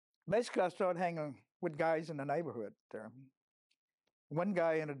Basically, I started hanging with guys in the neighborhood there. One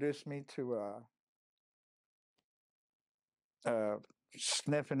guy introduced me to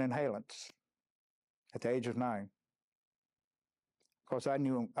sniffing inhalants at the age of 9. Of course, I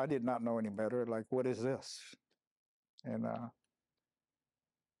did not know any better. Like, what is this? And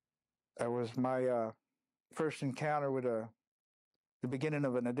that was my first encounter with the beginning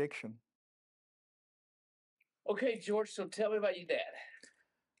of an addiction. Okay, George, so tell me about your dad.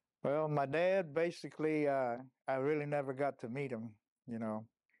 Well, my dad, basically, I really never got to meet him, you know.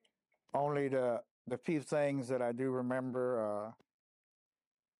 Only the few things that I do remember,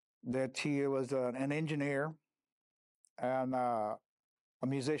 that he was an engineer and a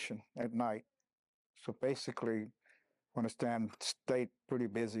musician at night. So basically, stayed pretty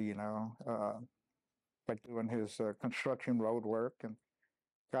busy, you know, by doing his construction road work, and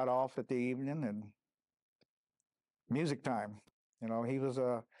got off at the evening and music time. You know, he was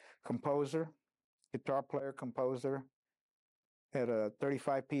a composer, guitar player, composer, had a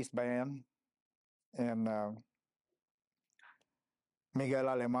 35-piece band in Miguel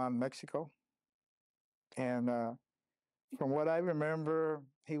Alemán, Mexico. And from what I remember,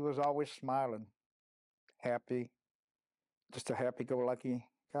 he was always smiling, happy, just a happy-go-lucky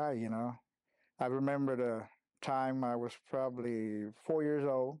guy, you know. I remember the time I was probably 4 years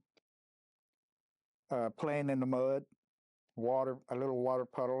old, playing in the mud, a little water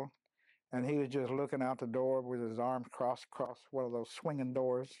puddle, and he was just looking out the door with his arms crossed across one of those swinging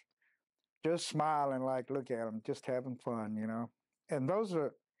doors, just smiling, like, look at him, just having fun, you know. And those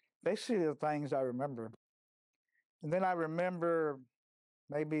are basically the things I remember. And then I remember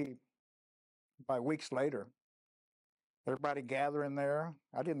maybe by weeks later, everybody gathering there.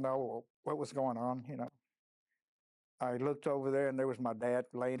 I didn't know what was going on, you know. I looked over there and there was my dad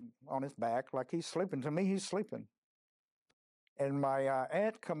laying on his back like he's sleeping. To me, he's sleeping. And my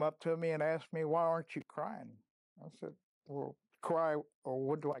aunt come up to me and asked me, why aren't you crying? I said, well, cry, or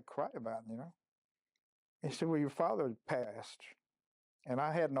what do I cry about, you know? He said, well, your father passed. And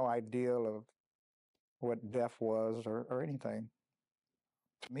I had no idea of what death was or anything.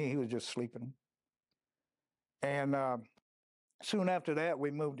 To me, he was just sleeping. And soon after that, we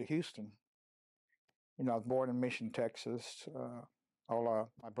moved to Houston. You know, I was born in Mission, Texas.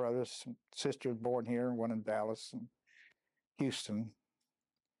 All my brothers and sisters born here, one in Dallas and Houston.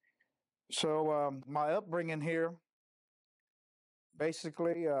 So my upbringing here,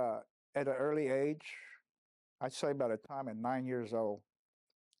 basically at an early age, I'd say by the time at 9 years old,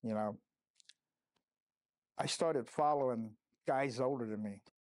 you know, I started following guys older than me.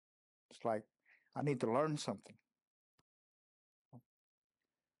 It's like, I need to learn something.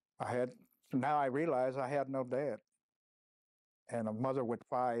 Now I realize I had no dad. And a mother with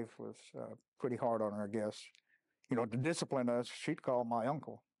 5 was pretty hard on her, I guess. You know, to discipline us, she'd call my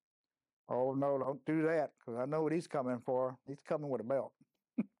uncle. Oh, no, don't do that, because I know what he's coming for. He's coming with a belt.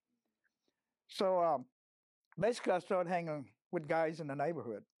 So basically, I started hanging with guys in the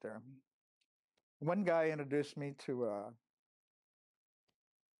neighborhood there. One guy introduced me to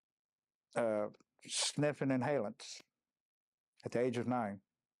sniffing inhalants at the age of 9. Of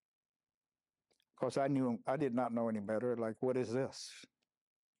course, I did not know any better. Like, what is this?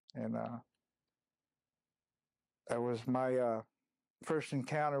 And that was my first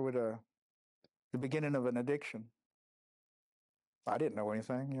encounter with the beginning of an addiction. I didn't know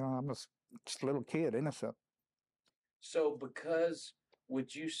anything. You know, I'm just a little kid, innocent. So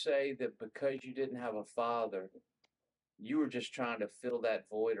would you say that because you didn't have a father, you were just trying to fill that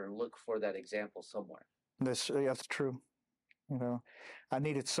void or look for that example somewhere? That's true. You know, I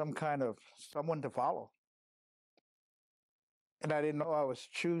needed someone to follow. And I didn't know I was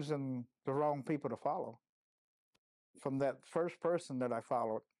choosing the wrong people to follow. From that first person that I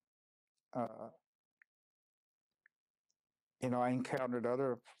followed, you know, I encountered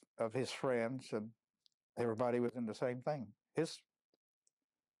other of his friends, and everybody was in the same thing. His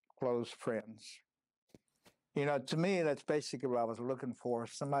close friends. You know, to me, that's basically what I was looking for,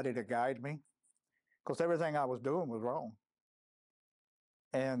 somebody to guide me, because everything I was doing was wrong.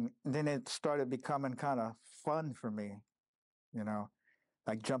 And then it started becoming kind of fun for me, you know,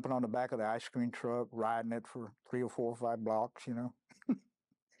 like jumping on the back of the ice cream truck, riding it for 3 or 4 or 5 blocks, you know.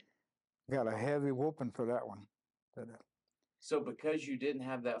 Got a heavy whooping for that one. So because you didn't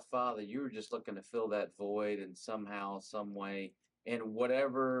have that father, you were just looking to fill that void and somehow, some way, and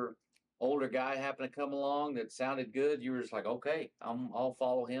whatever older guy happened to come along that sounded good, you were just like, okay, I'll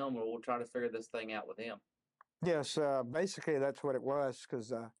follow him, and we'll try to figure this thing out with him. Yes, basically that's what it was,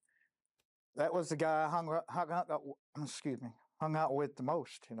 because that was the guy I hung out with the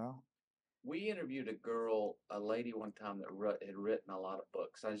most, you know. We interviewed a lady one time that had written a lot of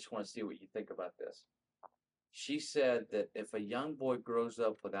books. I just want to see what you think about this. She said that if a young boy grows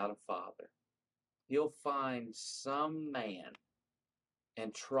up without a father, he'll find some man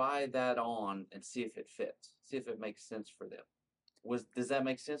and try that on and see if it fits, see if it makes sense for them. Does that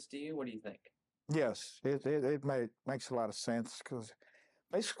make sense to you? What do you think? Yes, it makes a lot of sense because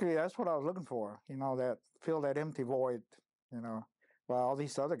basically that's what I was looking for. That fill that empty void. Well, all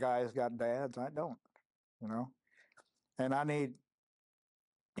these other guys got dads, I don't. And I need,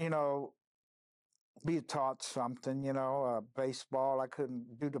 be taught something. Baseball. I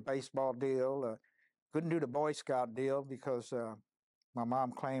couldn't do the baseball deal. Couldn't do the Boy Scout deal because my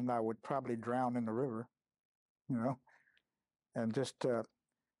mom claimed I would probably drown in the river. And just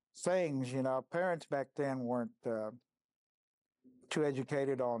things. Parents back then weren't too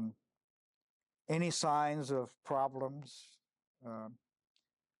educated on any signs of problems,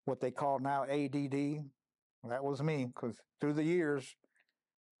 what they call now ADD. That was me, because through the years,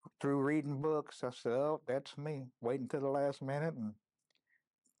 through reading books, I said, oh, that's me, waiting till the last minute and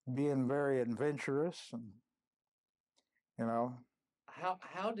being very adventurous. And,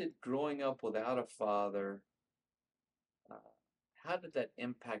 How did growing up without a father, how did that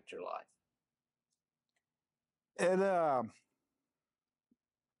impact your life?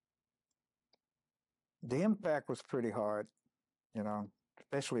 The impact was pretty hard,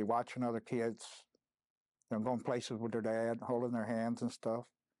 especially watching other kids, going places with their dad, holding their hands and stuff,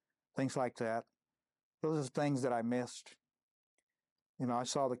 things like that. Those are things that I missed. I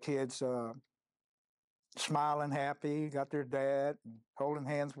saw the kids smiling, happy, got their dad, holding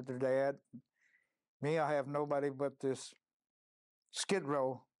hands with their dad. Me, I have nobody but this skid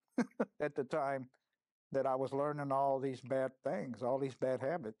row at the time that I was learning all these bad things, all these bad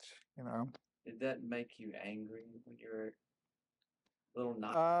habits, Did that make you angry when you were a little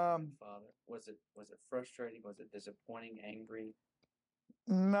not father? Was it frustrating? Was it disappointing, angry?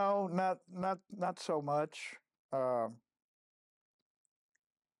 No, not so much. I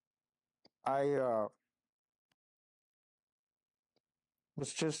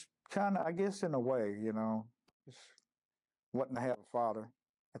was just kind of, I guess, in a way, just wanting to have a father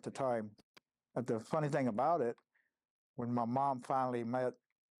at the time. But the funny thing about it, when my mom finally met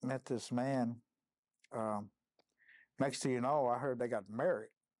this man, next thing you know, I heard they got married.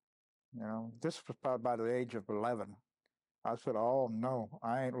 This was probably by the age of 11. I said, oh, no,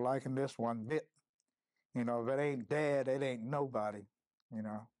 I ain't liking this one bit. If it ain't dad, it ain't nobody,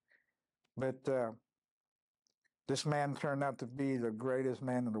 But this man turned out to be the greatest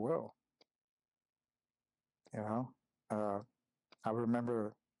man in the world. I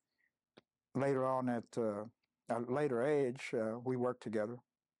remember later on at a later age, we worked together.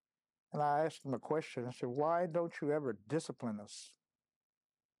 And I asked him a question. I said, why don't you ever discipline us?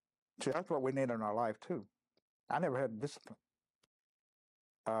 See, that's what we need in our life, too. I never had discipline.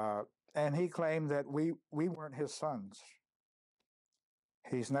 And he claimed that we weren't his sons.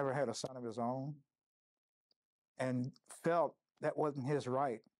 He's never had a son of his own and felt that wasn't his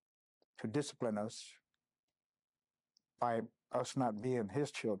right to discipline us by us not being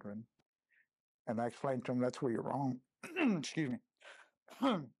his children. And I explained to him that's where you're wrong. Excuse me.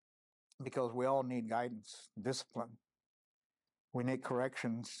 Because we all need guidance, discipline. We need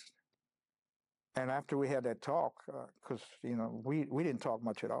corrections. And after we had that talk, because, we didn't talk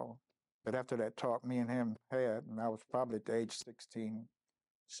much at all. But after that talk me and him had, and I was probably at the age 16,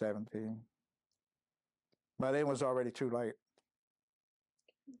 17. But it was already too late.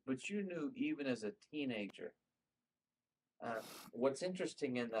 But you knew even as a teenager. What's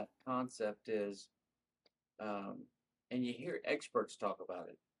interesting in that concept is, and you hear experts talk about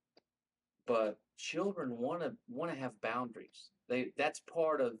it, but children want to have boundaries. That's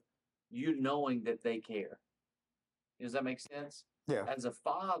part of you knowing that they care. Does that make sense? Yeah. As a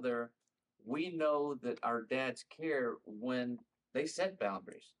father, we know that our dads care when they set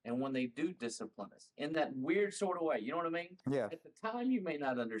boundaries and when they do discipline us in that weird sort of way. You know what I mean? Yeah. At the time, you may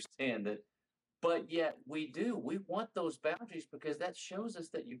not understand it, but yet we do. We want those boundaries because that shows us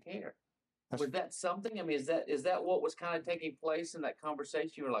that you care. Was that something? I mean, is that what was kind of taking place in that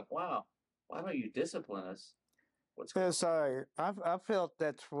conversation? You were like, wow, why don't you discipline us? Yes, I felt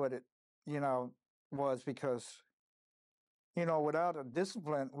that's what it, was because, without a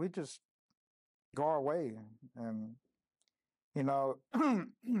discipline, we just go our way. And,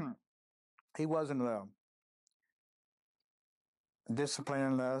 he wasn't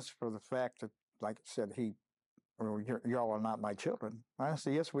disciplining us for the fact that, like I said, y'all are not my children. I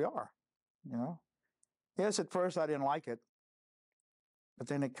said, yes, we are. Yes, at first I didn't like it, but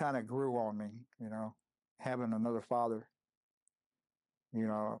then it kind of grew on me, having another father,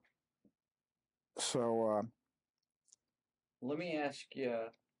 So let me ask you,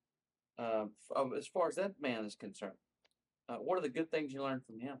 as far as that man is concerned, what are the good things you learned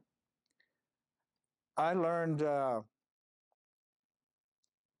from him? I learned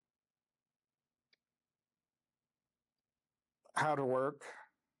how to work.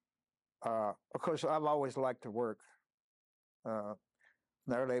 Of course, I've always liked to work. At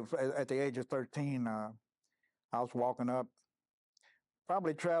the age of 13, I was walking up,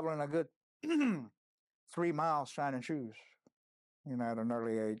 probably traveling a good 3 miles shining shoes, at an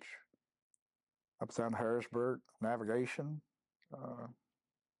early age. Up down Harrisburg, Navigation,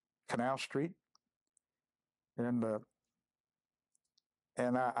 Canal Street. And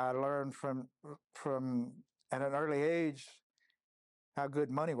I learned from at an early age how good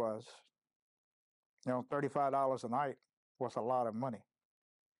money was. $35 a night was a lot of money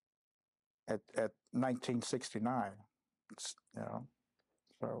at 1969.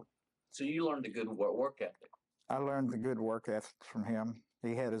 So you learned a good work ethic. I learned the good work ethic from him.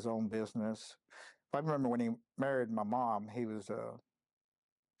 He had his own business. I remember when he married my mom, he was a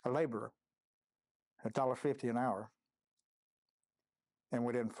laborer, $1.50 an hour. And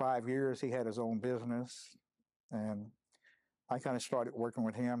within 5 years, he had his own business. And I kind of started working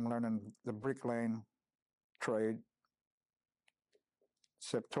with him, learning the bricklaying trade.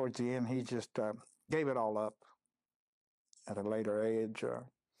 Except towards the end, he just gave it all up at a later age.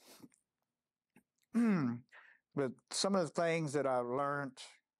 But some of the things that I learned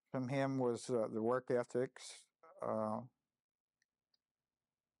from him was the work ethics,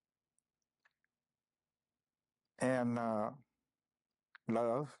 and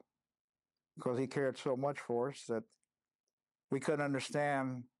love, because he cared so much for us that we couldn't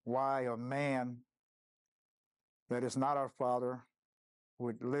understand why a man that is not our father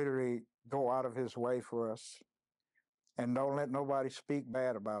would literally go out of his way for us and don't let nobody speak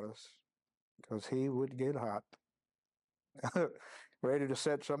bad about us, because he would get hot, ready to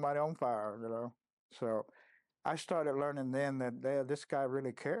set somebody on fire, So I started learning then that this guy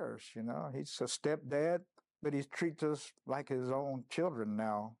really cares, He's a stepdad, but he treats us like his own children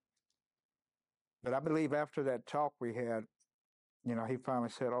now. But I believe after that talk we had, he finally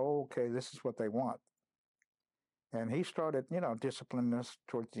said, "Oh, okay, this is what they want." And he started, disciplining us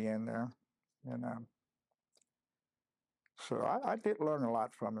towards the end there. So I did learn a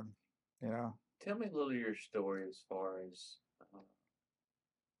lot from him, Tell me a little of your story as far as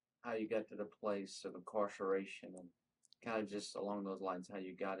how you got to the place of incarceration and kind of just along those lines, how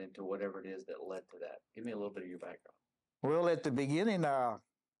you got into whatever it is that led to that. Give me a little bit of your background. Well, at the beginning, at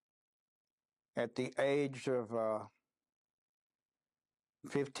the age of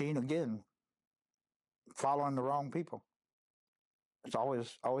 15, again, following the wrong people. It's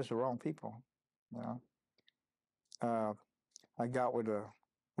always the wrong people, I got with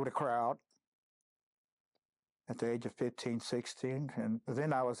a crowd at the age of 15, 16, and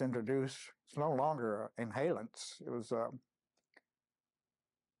then I was introduced. It's no longer inhalants. It was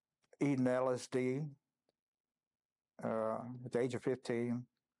eating LSD at the age of 15,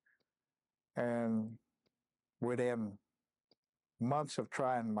 and within months of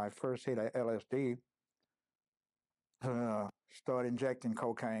trying my first hit of LSD, started injecting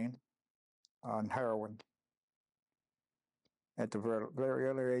cocaine and heroin at the very, very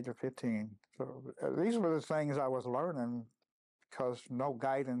early age of 15. So these were the things I was learning because no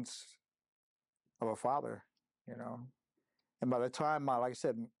guidance of a father, And by the time, like I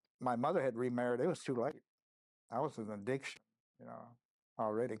said, my mother had remarried, it was too late. I was in addiction,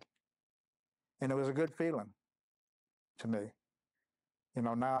 already. And it was a good feeling to me.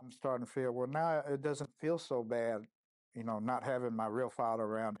 Now I'm starting to feel, well, now it doesn't feel so bad, not having my real father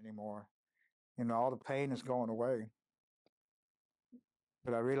around anymore. All the pain is going away.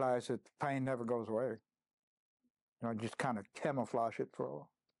 But I realized that the pain never goes away. Just kind of camouflage it for a while.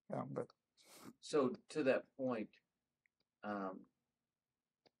 But so to that point,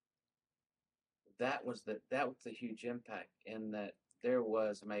 that was a huge impact in that there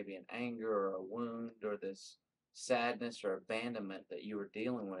was maybe an anger or a wound or this sadness or abandonment that you were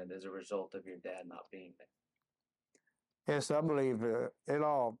dealing with as a result of your dad not being there. Yes, I believe it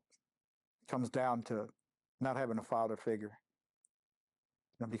all comes down to not having a father figure.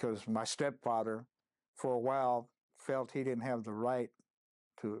 Because my stepfather, for a while, felt he didn't have the right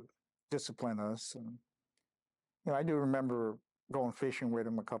to discipline us. And, I do remember going fishing with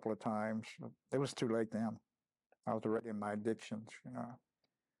him a couple of times. It was too late then. I was already in my addictions,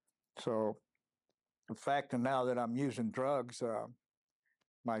 So the fact that now that I'm using drugs,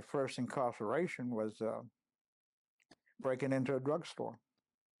 my first incarceration was breaking into a drugstore.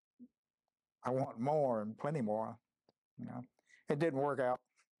 I want more and plenty more, It didn't work out.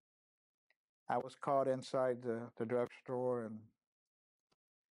 I was caught inside the drugstore, and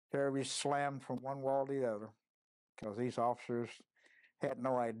there we slammed from one wall to the other because these officers had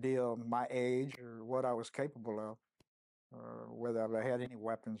no idea of my age or what I was capable of, or whether I had any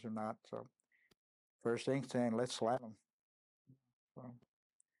weapons or not. So first thing saying, let's slam them. So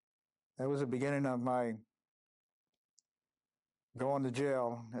that was the beginning of my going to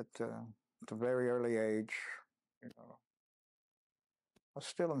jail at a very early age. You know, I was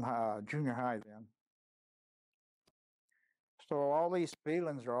still in junior high then. So all these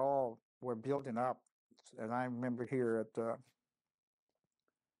feelings were building up. And I remember here at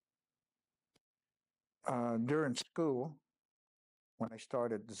during school when they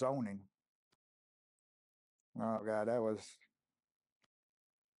started zoning. Oh God, it was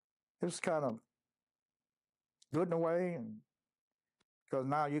kind of good in a way, and because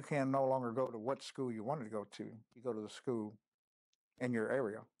now you can no longer go to what school you wanted to go to. You go to the school in your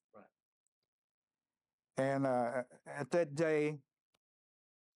area. Right. And at that day,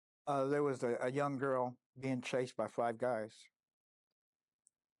 there was a young girl being chased by 5 guys.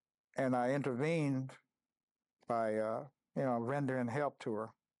 And I intervened by, rendering help to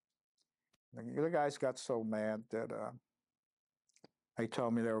her. The guys got so mad that they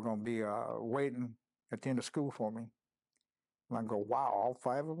told me they were going to be waiting at the end of school for me. And I go, wow, all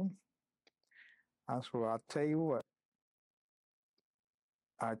 5 of them? I said, well, I'll tell you what.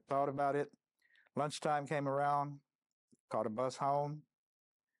 I thought about it. Lunchtime came around, caught a bus home,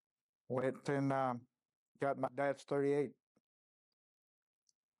 went and got my dad's 38.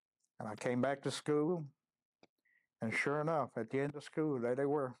 And I came back to school, and sure enough, at the end of school, there they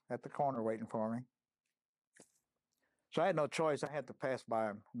were at the corner waiting for me. So I had no choice. I had to pass by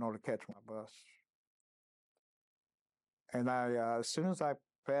them in order to catch my bus. And as soon as I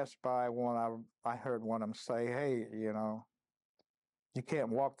passed by one, I heard one of them say, hey, you can't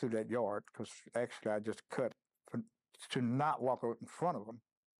walk through that yard, because actually I just cut to not walk in front of them.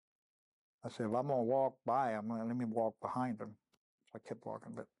 I said, if I'm going to walk by them, let me walk behind them. So I kept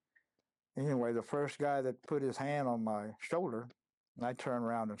walking. But anyway, the first guy that put his hand on my shoulder, and I turned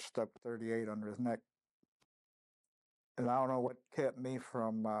around and stuck 38 under his neck. And I don't know what kept me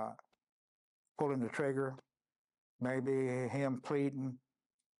from pulling the trigger. Maybe him pleading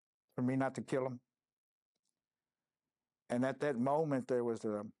for me not to kill him. And at that moment, there was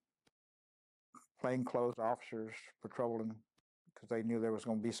a plainclothes officers patrolling because they knew there was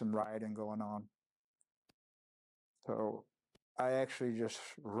going to be some rioting going on. So I actually just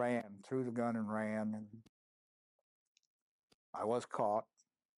ran, threw the gun and ran, and I was caught.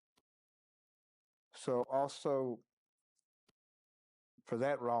 So also, for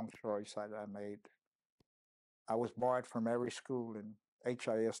that wrong choice that I made, I was barred from every school in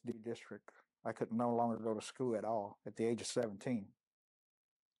HISD district. I could no longer go to school at all at the age of 17.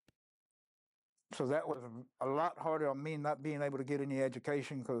 So that was a lot harder on me not being able to get any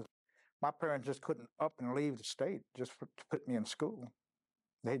education, because my parents just couldn't up and leave the state just to put me in school.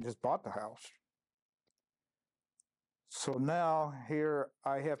 They just bought the house. So now here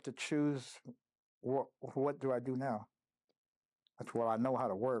I have to choose what do I do now? That's what I know how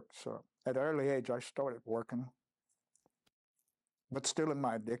to work. So at an early age, I started working, but still in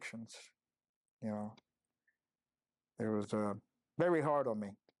my addictions. It was very hard on me.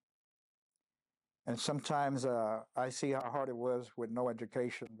 And sometimes I see how hard it was with no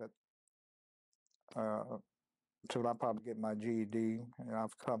education, that until I probably get my GED, and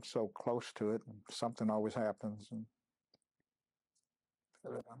I've come so close to it, and something always happens. And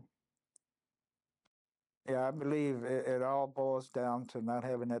yeah, I believe it all boils down to not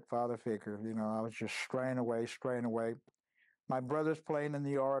having that father figure. I was just straying away. My brother's playing in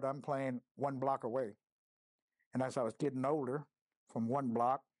the yard. I'm playing 1 block away. And as I was getting older, from 1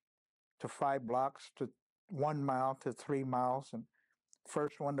 block to 5 blocks to 1 mile to 3 miles, and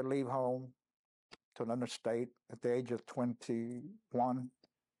first one to leave home to another state at the age of 21.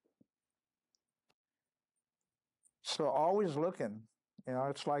 So always looking,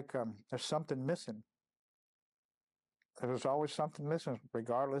 it's like there's something missing. There's always something missing,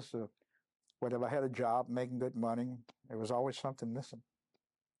 regardless of whether I had a job making good money. There was always something missing.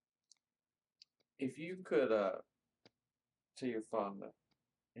 If you could, to your father,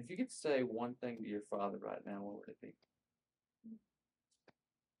 if you could say one thing to your father right now, what would it be?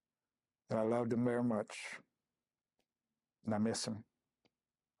 And I loved him very much, and I miss him.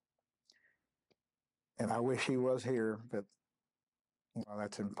 And I wish he was here, but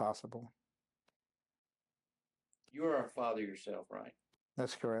that's impossible. You are a father yourself, right?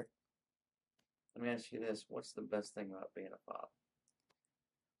 That's correct. Let me ask you this. What's the best thing about being a father?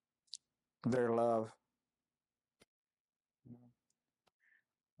 Their love.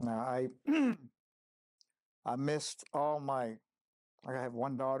 Now, I missed all my, I have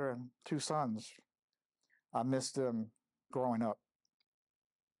one daughter and two sons. I missed them growing up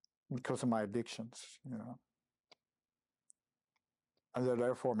because of my addictions, you know. And they're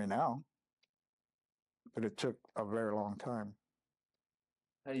there for me now, but it took a very long time.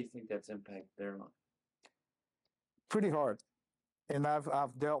 How do you think that's impacted their life? Pretty hard. And I've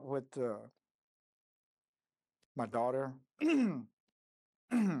dealt with my daughter,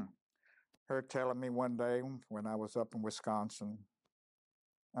 her telling me one day when I was up in Wisconsin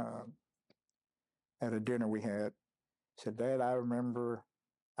at a dinner we had, said, "Dad, I remember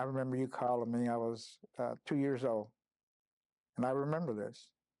you calling me. I was 2 years old, and I remember this."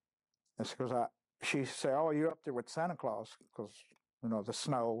 It's because she said, "Oh, you're up there with Santa Claus because you know the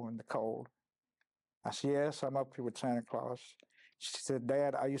snow and the cold." I said, "Yes, I'm up here with Santa Claus." She said,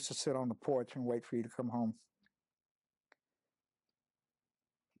 "Dad, I used to sit on the porch and wait for you to come home."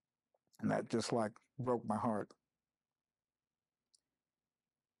 And that just like broke my heart.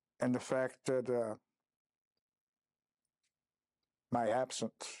 And the fact that my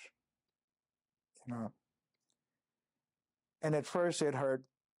absence, you know, and at first it hurt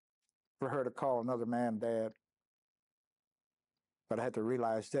for her to call another man dad, but I had to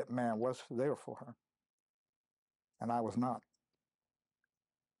realize that man was there for her, and I was not.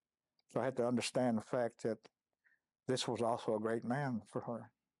 So I had to understand the fact that this was also a great man for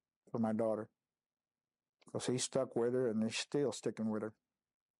her, for my daughter, because he stuck with her and he's still sticking with her.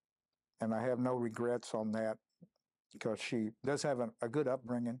 And I have no regrets on that because she does have a good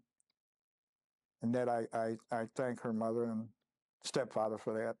upbringing, and that I thank her mother and stepfather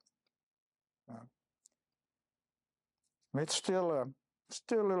for that. It's still a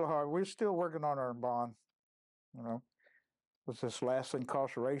little hard. We're still working on our bond, you know. With this last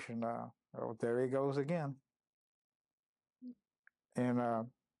incarceration, oh, there he goes again. And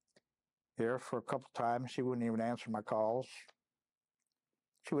here for a couple times, she wouldn't even answer my calls.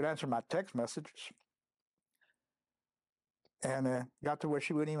 She would answer my text messages. And got to where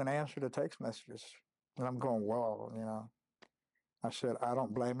she wouldn't even answer the text messages. And I'm going, whoa, you know. I said, I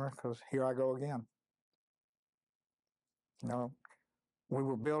don't blame her because here I go again. You know, we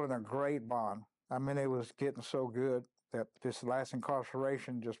were building a great bond. I mean, it was getting so good that this last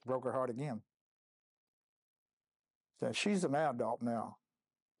incarceration just broke her heart again. So she's an adult now,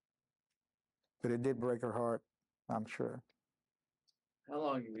 but it did break her heart, I'm sure. How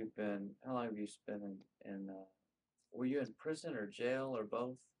long have you spent in were you in prison or jail or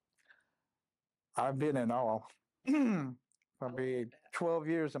both? I've been in all. Probably 12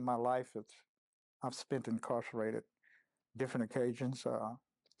 years of my life I've spent incarcerated, different occasions,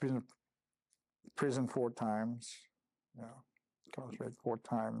 prison 4 times, you know, incarcerated 4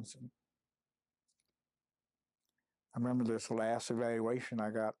 times. And I remember this last evaluation I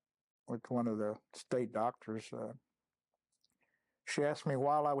got with one of the state doctors. She asked me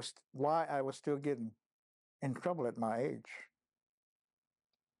why I was still getting in trouble at my age.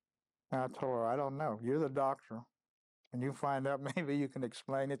 And I told her, I don't know. You're the doctor, and you find out maybe you can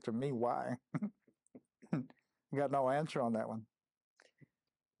explain it to me why. Got no answer on that one.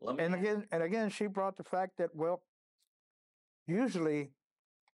 And again, she brought the fact that, well, usually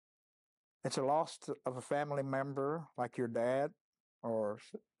it's a loss of a family member, like your dad, or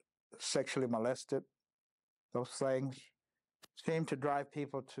sexually molested. Those things seem to drive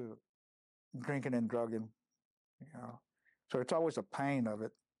people to drinking and drugging, you know. So it's always a pain of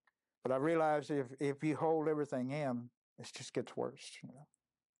it. But I realize if you hold everything in, it just gets worse, you know.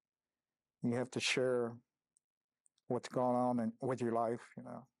 You have to share what's going on with your life, you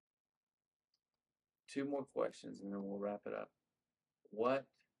know. 2 more questions and then we'll wrap it up. What,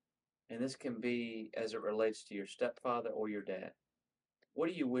 and this can be as it relates to your stepfather or your dad, what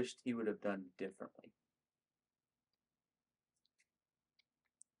do you wish he would have done differently?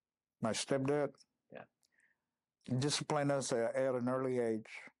 My stepdad? Yeah. Discipline us at an early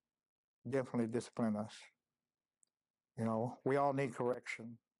age. Definitely discipline us. You know, we all need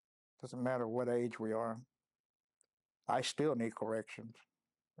correction. Doesn't matter what age we are. I still need corrections,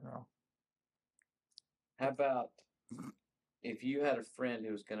 you know. How about if you had a friend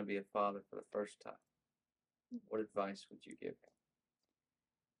who was going to be a father for the first time, what advice would you give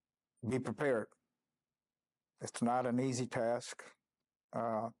him? Be prepared. It's not an easy task.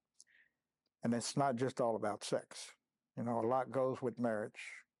 And it's not just all about sex. You know, a lot goes with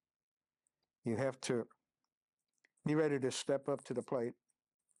marriage. You have to be ready to step up to the plate.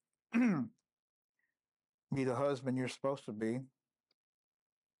 Be the husband you're supposed to be.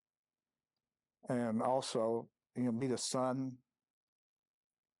 And also, you know, be the son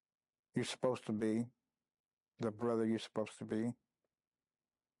you're supposed to be, the brother you're supposed to be.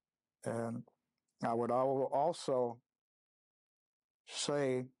 And I would also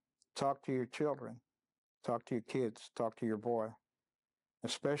say, talk to your children, talk to your kids, talk to your boy,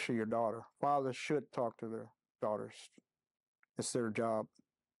 especially your daughter. Fathers should talk to their daughters. It's their job.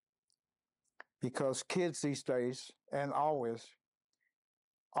 Because kids these days, and always,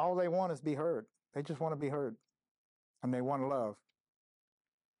 all they want is to be heard. They just want to be heard. And they want love.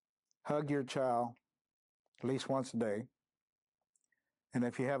 Hug your child at least once a day. And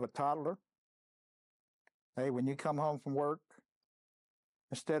if you have a toddler, hey, when you come home from work,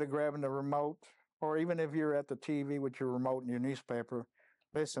 instead of grabbing the remote, or even if you're at the TV with your remote and your newspaper,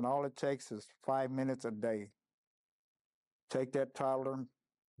 listen, all it takes is 5 minutes a day. Take that toddler,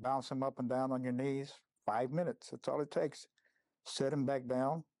 bounce him up and down on your knees, 5 minutes. That's all it takes. Set him back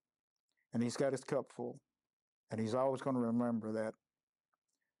down, and he's got his cup full. And he's always going to remember that.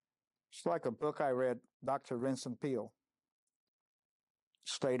 It's like a book I read, Dr. Vincent Peale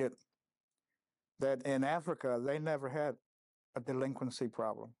stated that in Africa, they never had a delinquency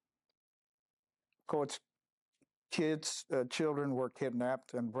problem. Of course, children were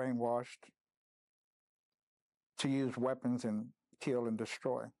kidnapped and brainwashed to use weapons and kill and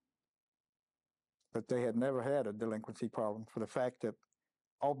destroy. But they had never had a delinquency problem for the fact that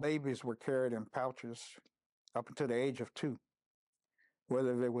all babies were carried in pouches up until the age of 2.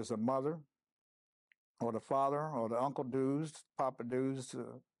 Whether it was the mother or the father or the Uncle Dews, Papa Dews,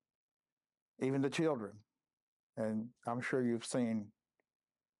 even the children. And I'm sure you've seen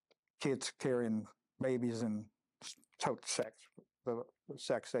kids carrying babies in tote sacks, the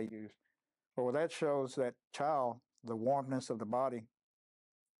sacks they use. Well, that shows that child the warmness of the body.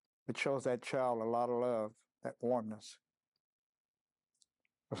 It shows that child a lot of love, that warmness.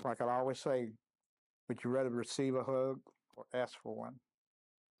 It's like I always say, would you rather receive a hug or ask for one?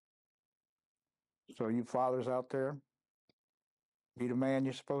 So you fathers out there, be the man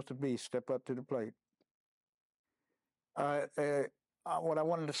you're supposed to be. Step up to the plate. What I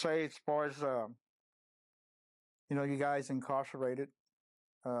wanted to say as far as, you guys incarcerated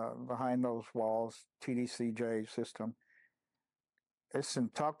behind those walls, TDCJ system,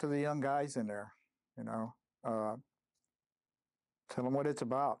 listen, talk to the young guys in there, tell them what it's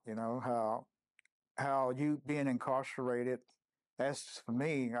about, how you being incarcerated. As for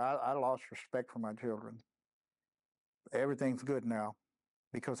me, I lost respect for my children. Everything's good now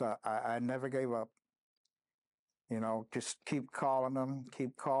because I never gave up. Just keep calling them.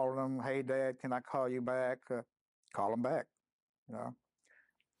 Hey, Dad, can I call you back? Call them back. I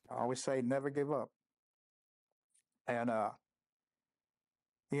always say never give up. And,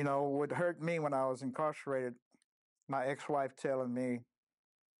 what hurt me when I was incarcerated, my ex-wife telling me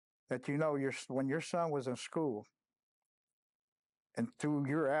that, when your son was in school and through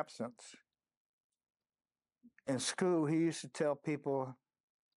your absence, in school, he used to tell people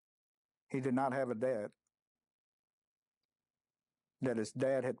he did not have a dad, that his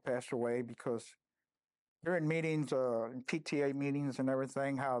dad had passed away because during meetings, PTA meetings and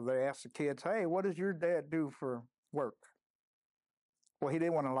everything, how they ask the kids, hey, what does your dad do for work? Well, he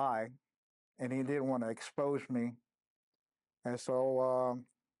didn't want to lie, and he didn't want to expose me. And so,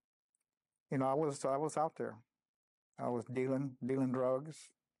 I was out there. I was dealing drugs,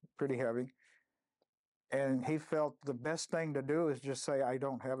 pretty heavy. And he felt the best thing to do is just say, I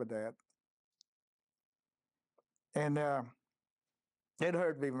don't have a dad. And it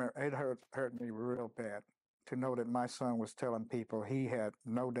hurt me. It hurt me real bad to know that my son was telling people he had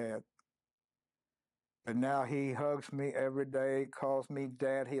no dad. But now he hugs me every day, calls me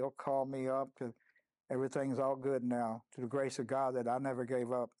dad. He'll call me up. Everything's all good now. To the grace of God that I never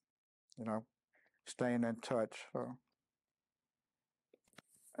gave up, staying in touch. So.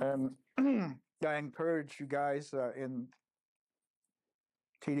 And I encourage you guys in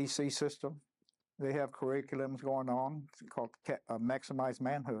TDC system. They have curriculums going on. It's called Maximize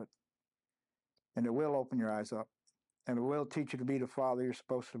Manhood. And it will open your eyes up. And it will teach you to be the father you're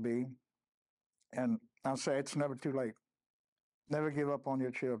supposed to be. And I'll say it's never too late. Never give up on your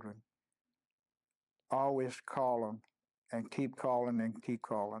children. Always call them and keep calling and keep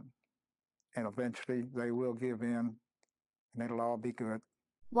calling. And eventually they will give in and it'll all be good.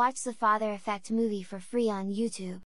 Watch the Father Effect movie for free on YouTube.